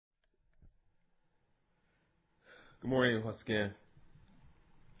Good morning once again.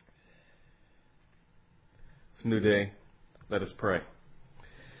 It's a new day. Let us pray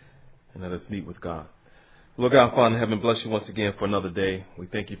and let us meet with God. Lord God, Father in heaven, bless you once again for another day. We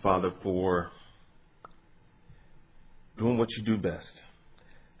thank you, Father, for doing what you do best,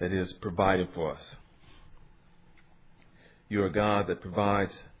 that is, providing for us. You are a God that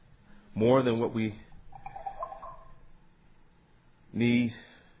provides more than what we need.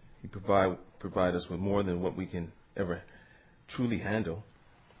 You provide us with more than what we can ever truly handle.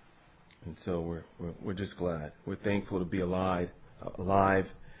 And so we're just glad. We're thankful to be alive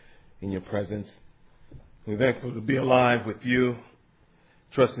in your presence. We're thankful to be alive with you,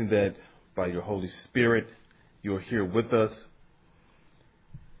 trusting that by your Holy Spirit, you are here with us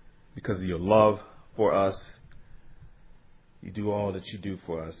because of your love for us. You do all that you do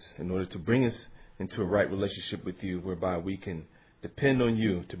for us in order to bring us into a right relationship with you, whereby we can depend on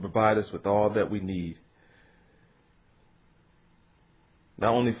you to provide us with all that we need,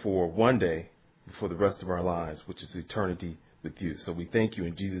 not only for one day, but for the rest of our lives, which is eternity with you. So we thank you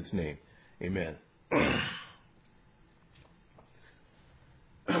in Jesus' name. Amen.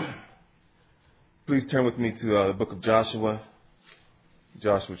 Please turn with me to the book of Joshua.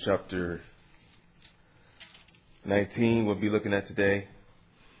 Joshua chapter 19 we'll be looking at today.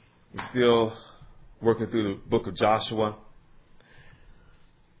 We're still working through the book of Joshua.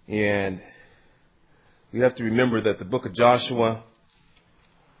 And we have to remember that the book of Joshua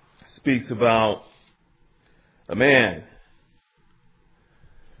speaks about a man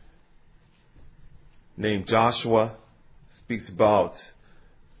named Joshua, speaks about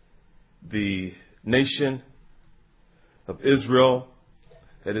the nation of Israel,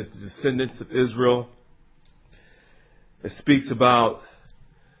 that is the descendants of Israel. It speaks about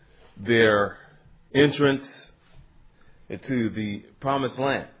their entrance into the promised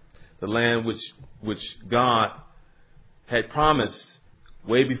land, the land which God had promised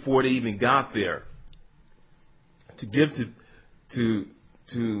way before they even got there to give to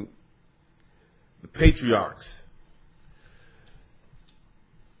the patriarchs,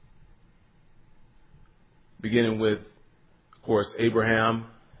 beginning with, of course, Abraham.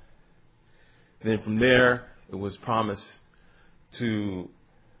 And then from there, it was promised to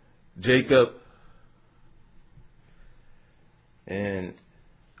Jacob and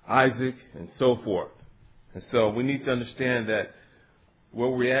Isaac and so forth. And so we need to understand that where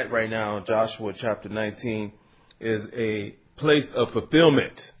we're at right now in Joshua chapter 19 is a place of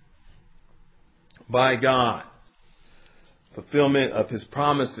fulfillment by God, fulfillment of his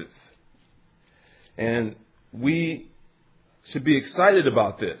promises. And we should be excited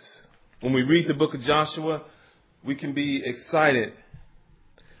about this. When we read the book of Joshua, we can be excited,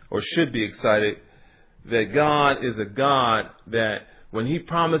 or should be excited, that God is a God that when he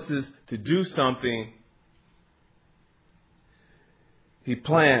promises to do something, he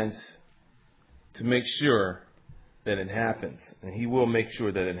plans to make sure that it happens. And he will make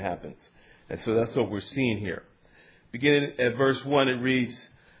sure that it happens. And so that's what we're seeing here. Beginning at verse 1, it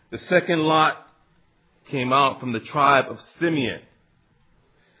reads, "The second lot came out from the tribe of Simeon,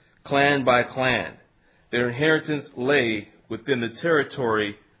 clan by clan. Their inheritance lay within the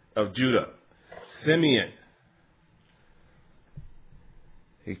territory of Judah." Simeon,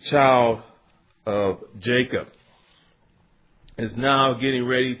 a child of Jacob, is now getting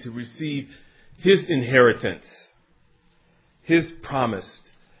ready to receive his inheritance, his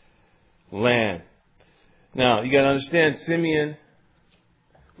promised land. Now, you got to understand, Simeon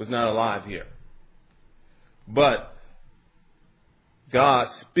was not alive here. But God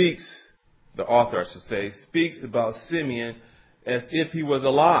speaks, the author, I should say, speaks about Simeon as if he was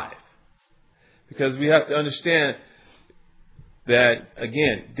alive. Because we have to understand that,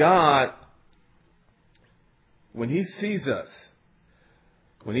 again, God, when he sees us,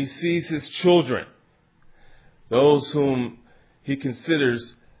 when he sees his children, those whom he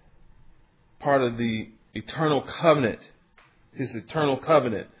considers part of the eternal covenant, his eternal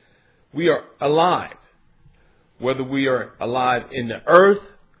covenant, we are alive. Whether we are alive in the earth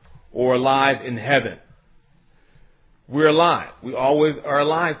or alive in heaven, we're alive. We always are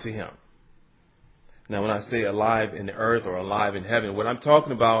alive to him. Now, when I say alive in the earth or alive in heaven, what I'm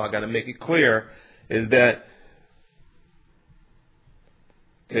talking about, I got to make it clear, is that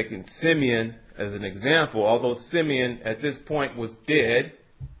taking Simeon as an example, although Simeon at this point was dead,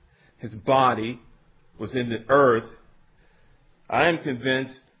 his body was in the earth, I am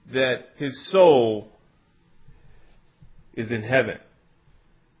convinced that his soul is in heaven.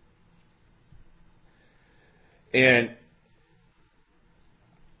 And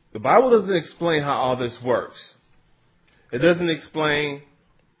the Bible doesn't explain how all this works. It doesn't explain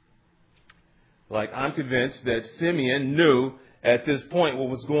Like, I'm convinced that Simeon knew at this point what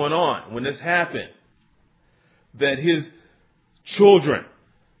was going on when this happened. That his children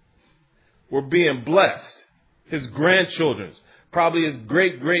were being blessed. His grandchildren, probably his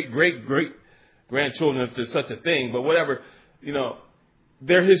great-great-great-great-grandchildren, if there's such a thing, but whatever,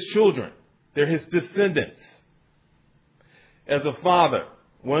 they're his children. They're his descendants. As a father,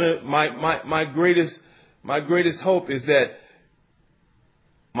 one of my greatest hope is that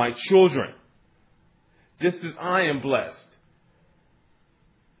my children, just as I am blessed,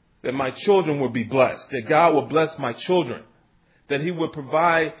 that my children will be blessed, that God will bless my children, that He will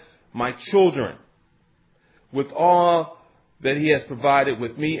provide my children with all that He has provided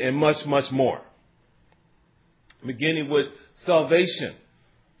with me and much, much more. Beginning with salvation,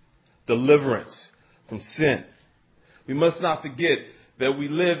 deliverance from sin. We must not forget that we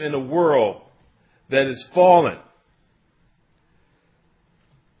live in a world that is fallen.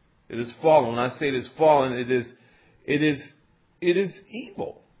 It is fallen. When I say it is fallen, it is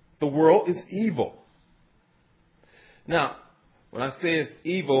evil. The world is evil. Now, when I say it's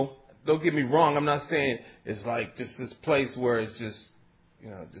evil, don't get me wrong. I'm not saying it's like just this place where it's just,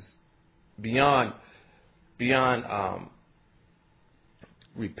 just beyond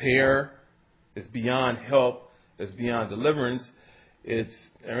repair. It's beyond help. It's beyond deliverance.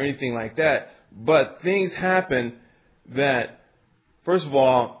 Or anything like that. But things happen that, first of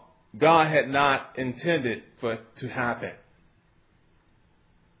all, God had not intended for it to happen.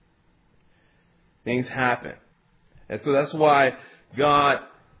 Things happen. And so that's why God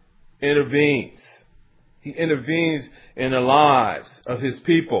intervenes. He intervenes in the lives of His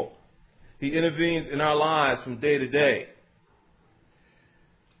people. He intervenes in our lives from day to day.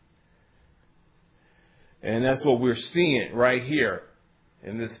 And that's what we're seeing right here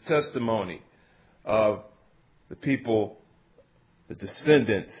in this testimony of the people, the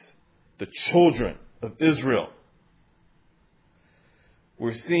descendants, the children of Israel.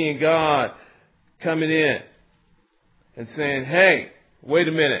 We're seeing God coming in and saying, hey, wait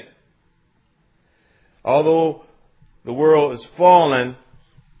a minute. Although the world is fallen,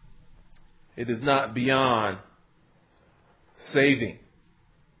 it is not beyond saving.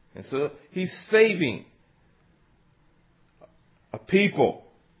 And so He's saving a people,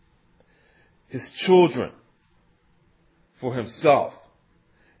 His children, for Himself.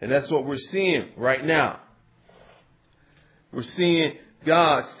 And that's what we're seeing right now. We're seeing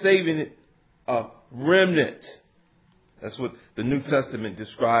God saving a remnant. That's what the New Testament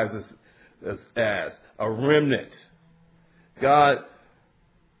describes as a remnant. God,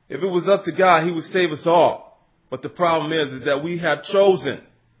 if it was up to God, He would save us all. But the problem is that we have chosen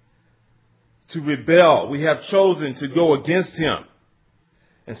to rebel. We have chosen to go against Him.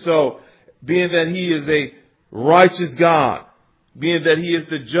 And so, being that He is a righteous God, being that He is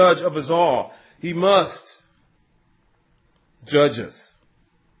the judge of us all, He must judge us.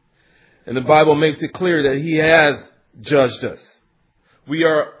 And the Bible makes it clear that He has judged us. We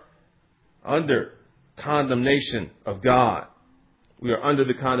are under condemnation of God. We are under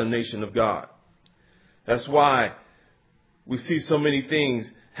the condemnation of God. That's why we see so many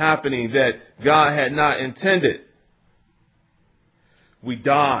things happening that God had not intended. We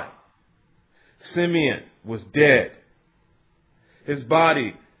die. Simeon was dead. His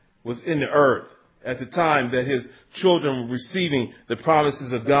body was in the earth at the time that his children were receiving the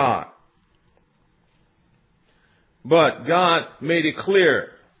promises of God. But God made it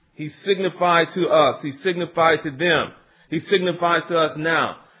clear. He signified to us, He signified to them, He signifies to us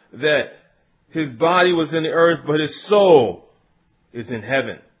now that his body was in the earth, but his soul is in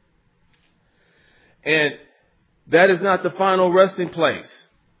heaven. And that is not the final resting place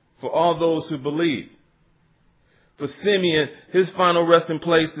for all those who believe. For Simeon, his final resting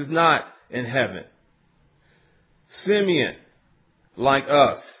place is not in heaven. Simeon, like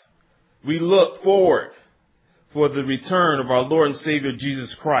us, we look forward for the return of our Lord and Savior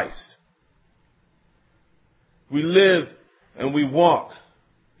Jesus Christ. We live and we walk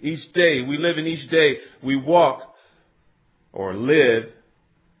each day. We live in each day. We walk or live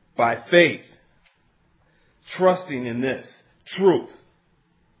by faith, trusting in this truth,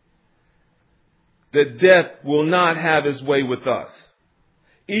 that death will not have his way with us.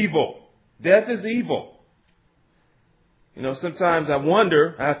 Evil. Death is evil. You know, sometimes I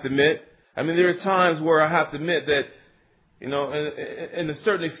wonder, I have to admit, there are times where I have to admit that, you know, in a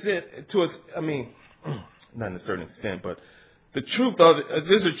certain extent, not in a certain extent, but the truth of it,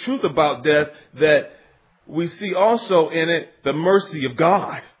 there's a truth about death that we see also in it the mercy of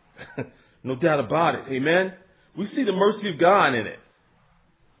God. No doubt about it. Amen. We see the mercy of God in it.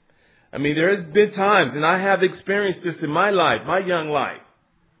 There has been times, and I have experienced this in my life, my young life,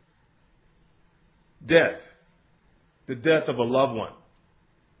 death, the death of a loved one.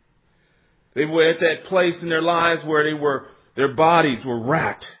 They were at that place in their lives where their bodies were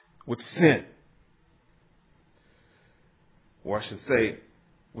racked with sin. Or I should say,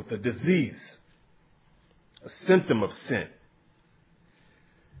 with a disease, a symptom of sin.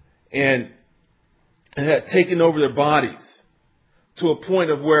 And it had taken over their bodies to a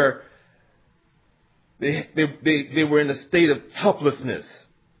point of where they were in a state of helplessness.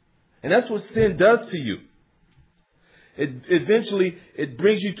 And that's what sin does to you. Eventually, it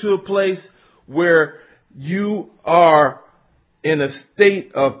brings you to a place where you are in a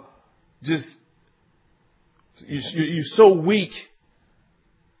state of just, you're so weak.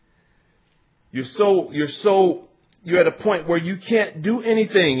 You're at a point where you can't do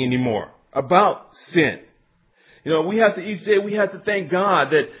anything anymore about sin. You know, each day we have to thank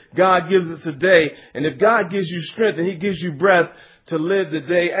God that God gives us a day. And if God gives you strength and He gives you breath to live the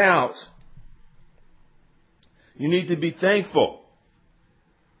day out, you need to be thankful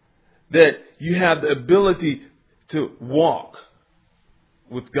that you have the ability to walk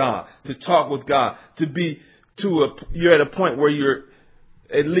with God, to talk with God, you're at a point where you're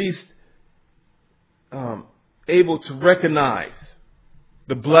at least able to recognize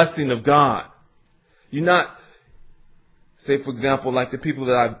the blessing of God. You're not, say for example, like the people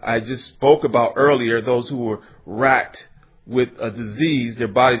that I just spoke about earlier, those who were racked with a disease, their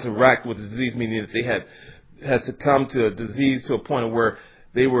bodies were racked with a disease, meaning that they had succumbed to a disease to a point where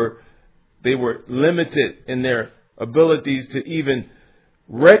they were limited in their abilities to even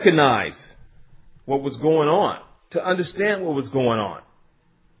recognize what was going on, to understand what was going on,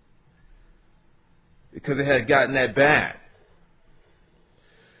 because it had gotten that bad.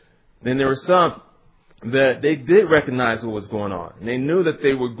 Then there were some that they did recognize what was going on, and they knew that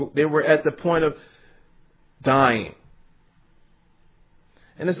they were at the point of dying.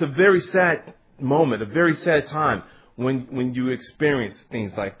 And it's a very sad moment, a very sad time when you experience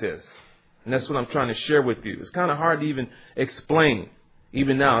things like this. And that's what I'm trying to share with you. It's kind of hard to even explain,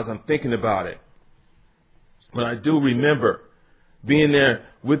 even now as I'm thinking about it. But I do remember being there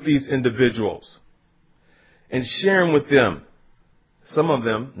with these individuals and sharing with them, some of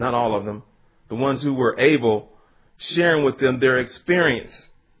them, not all of them, the ones who were able, sharing with them their experience,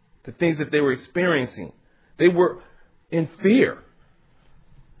 the things that they were experiencing. They were in fear.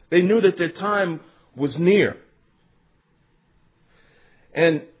 They knew that their time was near.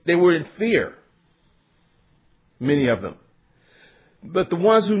 And they were in fear, many of them. But the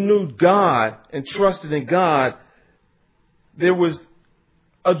ones who knew God and trusted in God, there was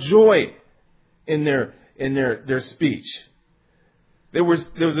a joy in their speech. There was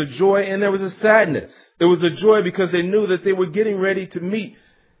a joy and there was a sadness. There was a joy because they knew that they were getting ready to meet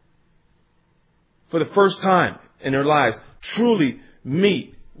for the first time in their lives, truly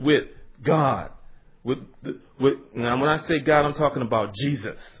meet with God. Now, when I say God, I'm talking about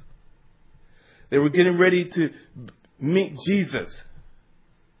Jesus. They were getting ready to meet Jesus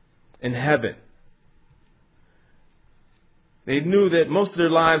in heaven. They knew that most of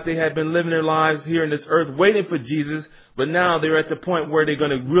their lives, they had been living their lives here in this earth waiting for Jesus, but now they're at the point where they're going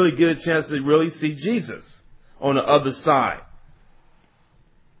to really get a chance to really see Jesus on the other side.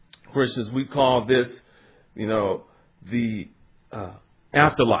 Christians, we call this, the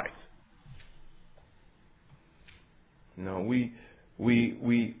afterlife. We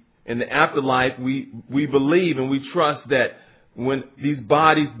in the afterlife, we believe and we trust that when these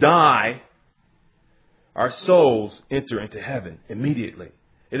bodies die, our souls enter into heaven immediately.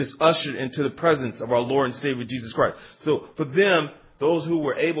 It is ushered into the presence of our Lord and Savior Jesus Christ. So for them, those who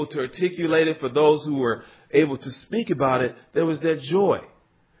were able to articulate it, for those who were able to speak about it, there was that joy.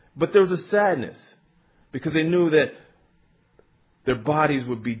 But there was a sadness because they knew that their bodies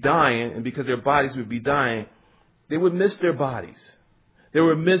would be dying, and because their bodies would be dying, they would miss their bodies. They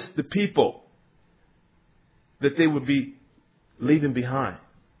would miss the people that they would be leaving behind.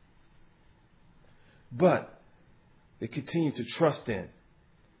 But they continue to trust in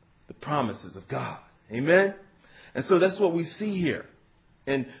the promises of God. Amen? And so that's what we see here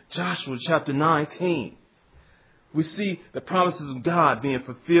in Joshua chapter 19. We see the promises of God being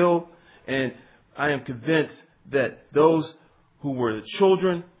fulfilled, and I am convinced that those who were the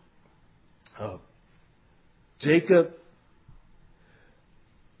children of Jacob,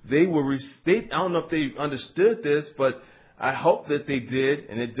 I don't know if they understood this, but I hope that they did,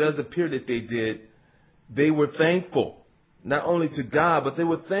 and it does appear that they did. They were thankful, not only to God, but they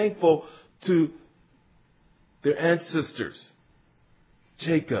were thankful to their ancestors,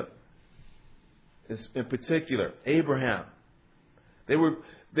 Jacob, in particular, Abraham. They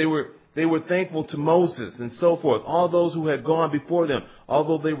were thankful to Moses and so forth. All those who had gone before them,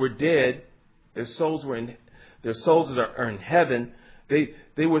 although they were dead, their souls that are in heaven,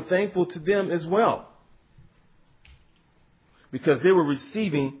 they were thankful to them as well, because they were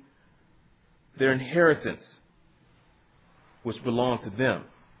receiving their inheritance, which belonged to them.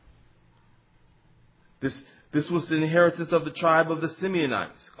 This was the inheritance of the tribe of the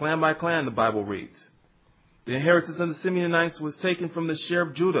Simeonites, clan by clan, the Bible reads. The inheritance of the Simeonites was taken from the share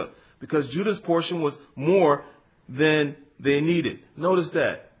of Judah, because Judah's portion was more than they needed. Notice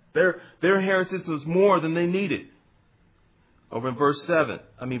that. Their inheritance was more than they needed. Over in verse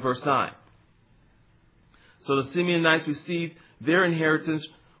 9. So the Simeonites received their inheritance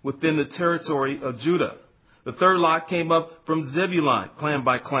within the territory of Judah. The third lot came up from Zebulun, clan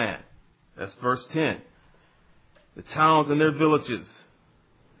by clan. That's verse 10. The towns and their villages,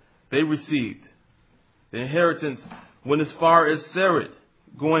 they received. The inheritance went as far as Sered.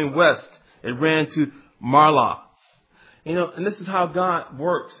 Going west, it ran to Marlah. And this is how God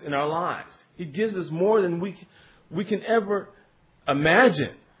works in our lives. He gives us more than we can ever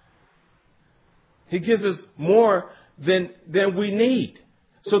imagine. He gives us more than we need,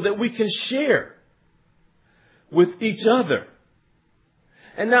 so that we can share with each other.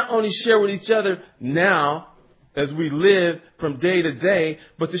 And not only share with each other now as we live from day to day,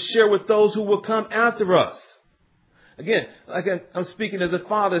 but to share with those who will come after us. Again, like I'm speaking as a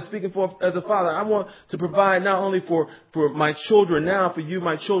father, as a father, I want to provide not only for my children now, for you,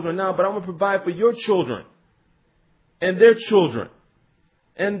 my children now, but I want to provide for your children and their children.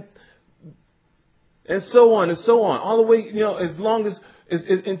 And so on and so on. All the way, as long as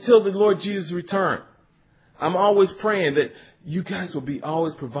until the Lord Jesus return. I'm always praying that you guys will be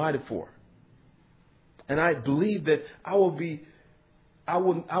always provided for. And I believe that I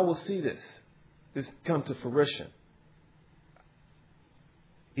will see this come to fruition.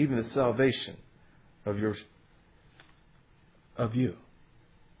 Even the salvation of you.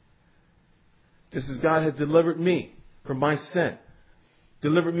 Just as God has delivered me from my sin,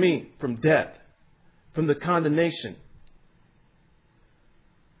 delivered me from death, from the condemnation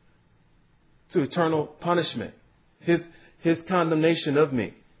to eternal punishment, His condemnation of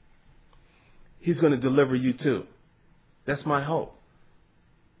me, He's going to deliver you too. That's my hope.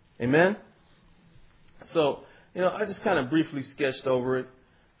 Amen? So, I just kind of briefly sketched over it.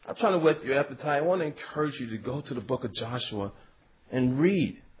 I'm trying to whet your appetite. I want to encourage you to go to the book of Joshua and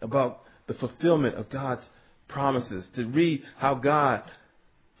read about the fulfillment of God's promises, to read how God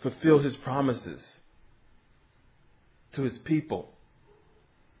fulfilled His promises to His people,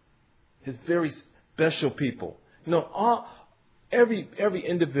 His very special people. Every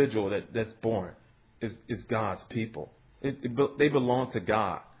individual that's born is God's people. They belong to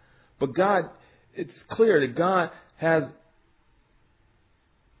God. But God, it's clear that God has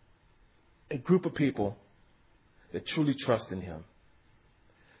a group of people that truly trust in Him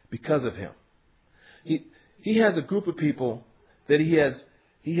because of Him. He has a group of people that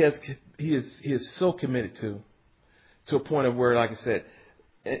He is so committed to a point of where, like I said,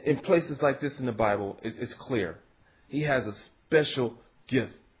 in places like this in the Bible, it's clear. He has a special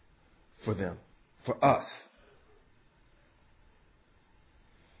gift for them, for us.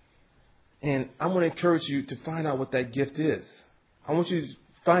 And I want to encourage you to find out what that gift is. I want to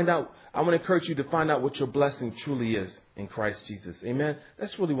encourage you to find out what your blessing truly is in Christ Jesus. Amen?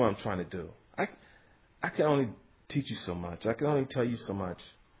 That's really what I'm trying to do. I can only teach you so much. I can only tell you so much.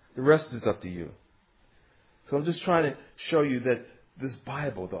 The rest is up to you. So I'm just trying to show you that this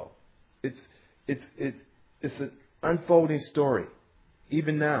Bible, though, it's an unfolding story.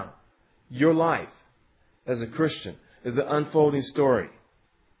 Even now, your life as a Christian is an unfolding story.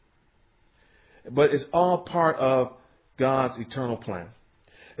 But it's all part of God's eternal plan.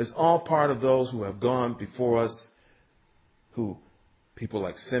 It's all part of those who have gone before us, people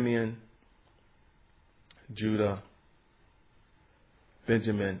like Simeon, Judah,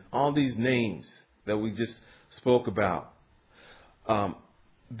 Benjamin, all these names that we just spoke about.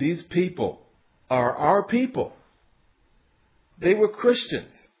 These people are our people. They were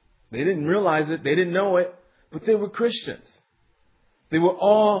Christians. They didn't realize it. They didn't know it, but they were Christians. They were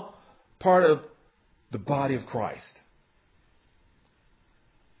all part of the body of Christ.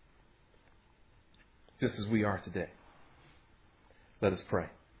 Just as we are today. Let us pray.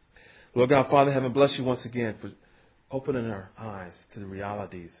 Lord God, Father, heaven, bless you once again for opening our eyes to the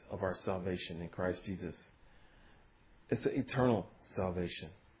realities of our salvation in Christ Jesus. It's an eternal salvation.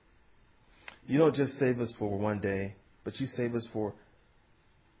 You don't just save us for one day, but you save us for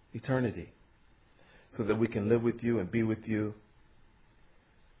eternity, so that we can live with you and be with you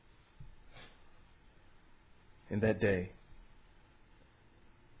in that day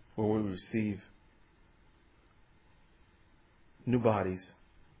where we receive new bodies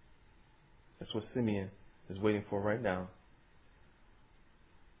That's what Simeon is waiting for right now.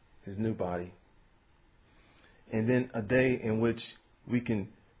 His new body. And then a day in which we can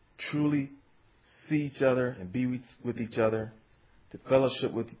truly see each other and be with each other, to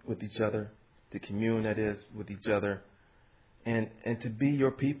fellowship with each other, to commune, that is, with each other, and to be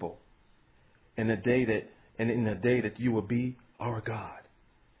your people. In a day that you will be our God,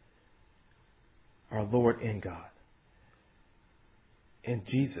 our Lord and God, and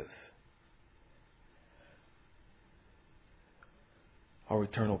Jesus, our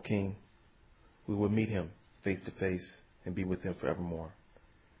eternal King. We will meet him face to face and be with him forevermore.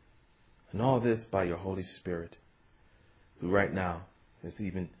 And all this by your Holy Spirit, who right now is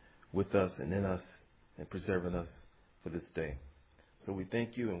even with us and in us and preserving us for this day. So we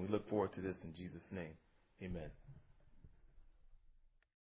thank you and we look forward to this in Jesus' name. Amen.